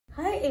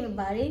Hey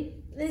everybody,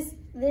 this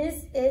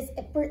is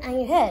a bird on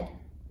your head.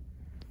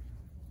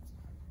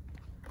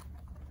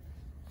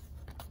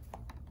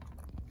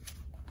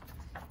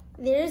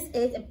 This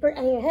is a bird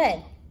on your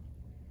head.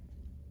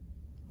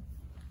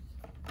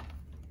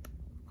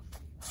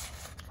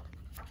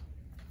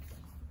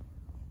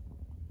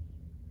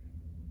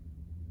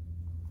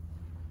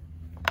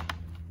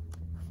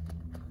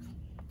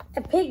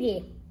 A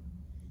piggy.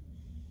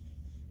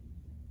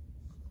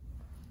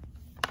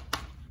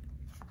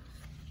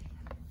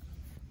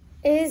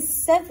 Is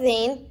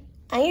something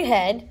on your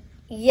head?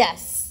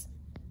 Yes.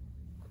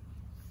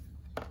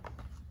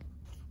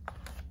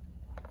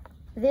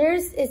 There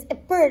is a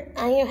bird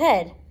on your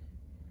head.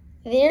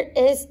 There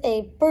is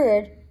a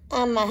bird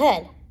on my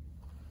head.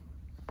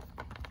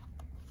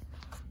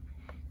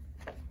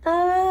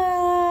 Ah.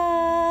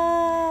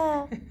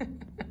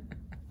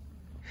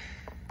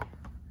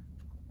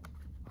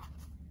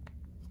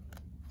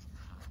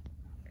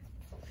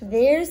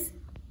 There's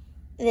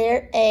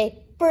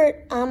a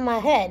bird on my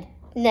head.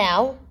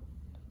 Now,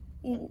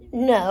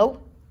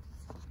 no.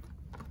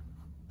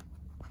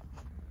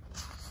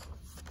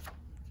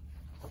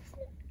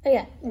 Oh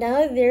yeah,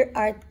 now there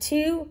are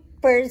two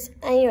birds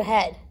on your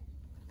head.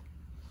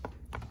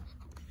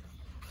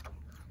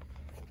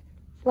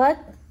 What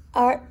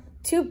are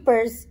two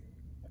birds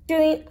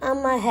doing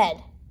on my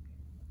head?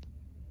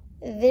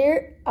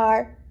 They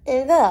are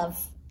in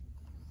love.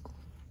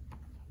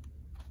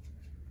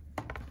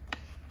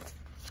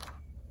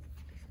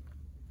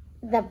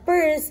 The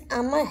birds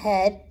on my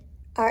head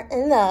are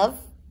in love.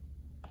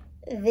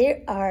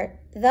 They are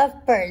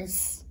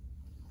lovebirds.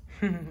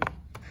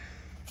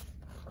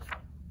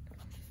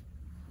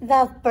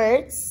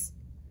 Lovebirds.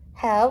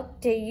 How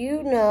do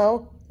you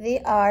know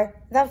they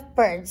are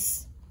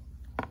lovebirds?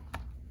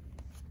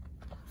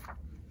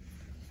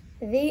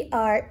 They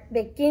are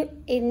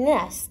making a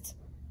nest.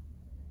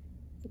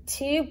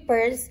 Two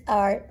birds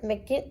are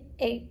making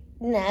a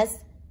nest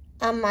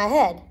on my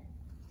head.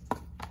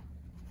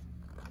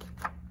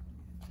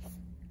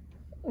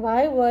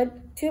 Why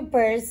would two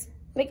birds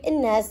make a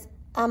nest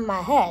on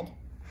my head?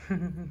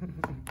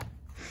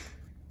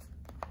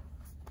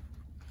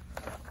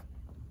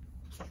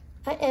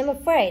 I am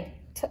afraid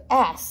to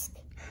ask.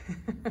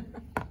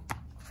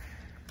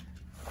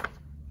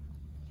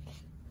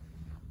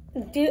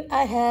 Do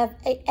I have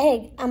an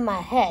egg on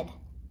my head?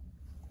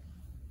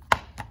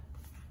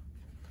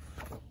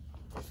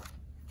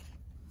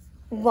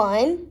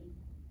 One,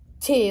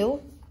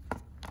 two,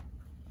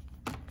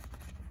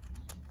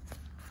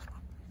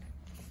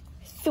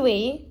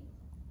 three.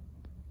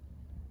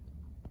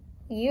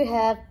 You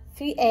have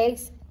 3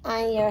 eggs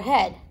on your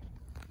head.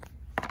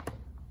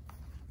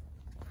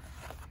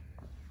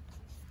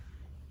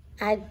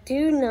 I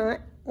do not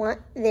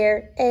want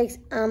their eggs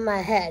on my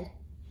head.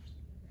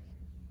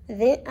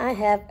 Then I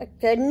have a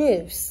good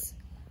news.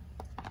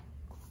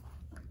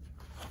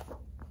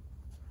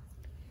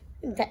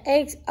 The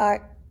eggs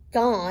are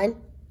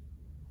gone.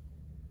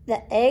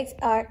 The eggs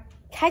are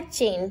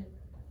catching.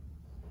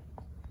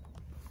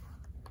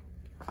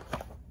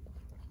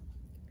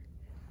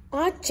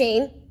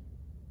 Watching.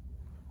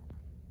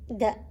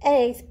 The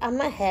eggs on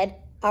my head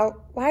are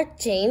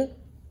watching.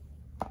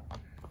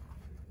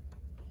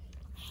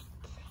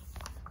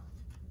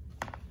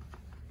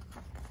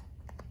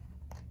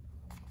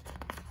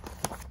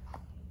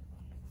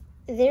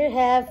 They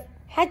have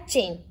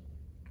hatching.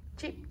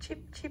 Cheep,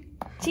 cheep,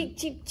 cheep. Cheep,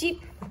 cheep,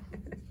 cheep.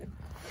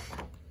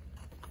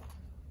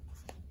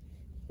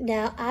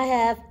 Now I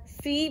have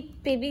 3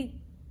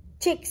 baby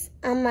chicks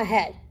on my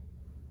head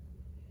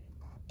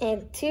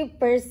and 2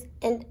 birds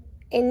in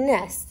a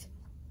nest.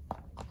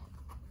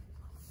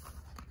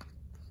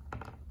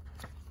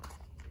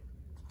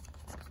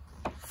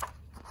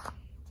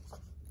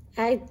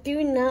 I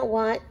do not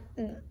want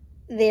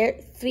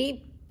their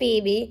 3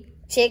 baby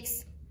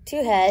chicks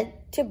to head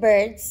 2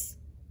 birds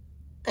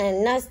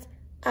and nest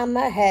on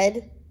my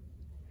head.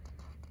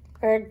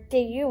 Or do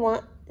you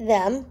want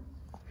them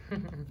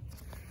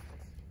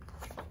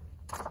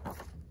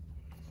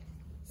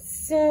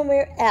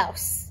somewhere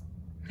else?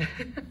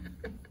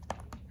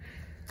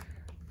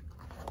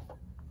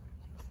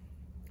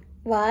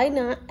 Why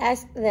not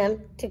ask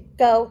them to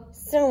go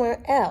somewhere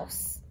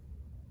else?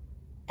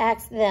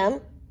 Ask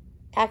them.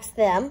 Ask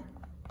them.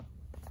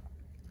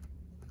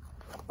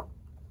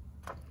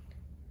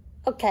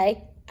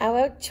 Okay, I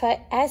will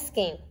try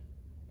asking.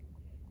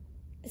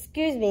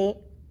 Excuse me,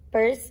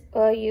 birds,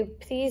 will you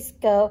please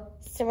go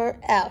somewhere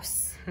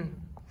else?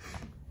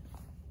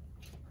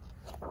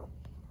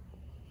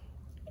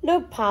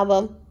 No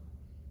problem.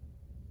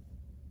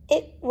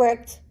 It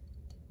worked.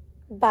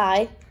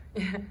 Bye.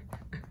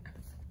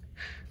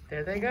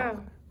 There they go.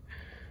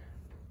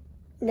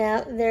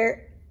 Now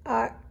there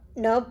are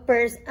no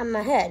birds on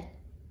my head.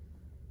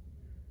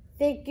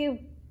 Thank you,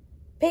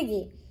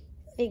 Piggy.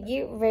 Thank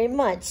you very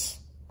much.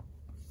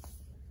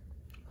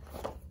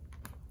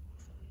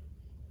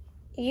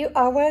 You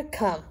are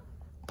welcome.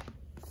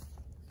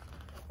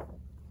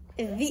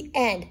 The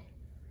end.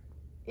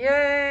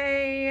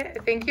 Yay!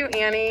 Thank you,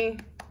 Annie.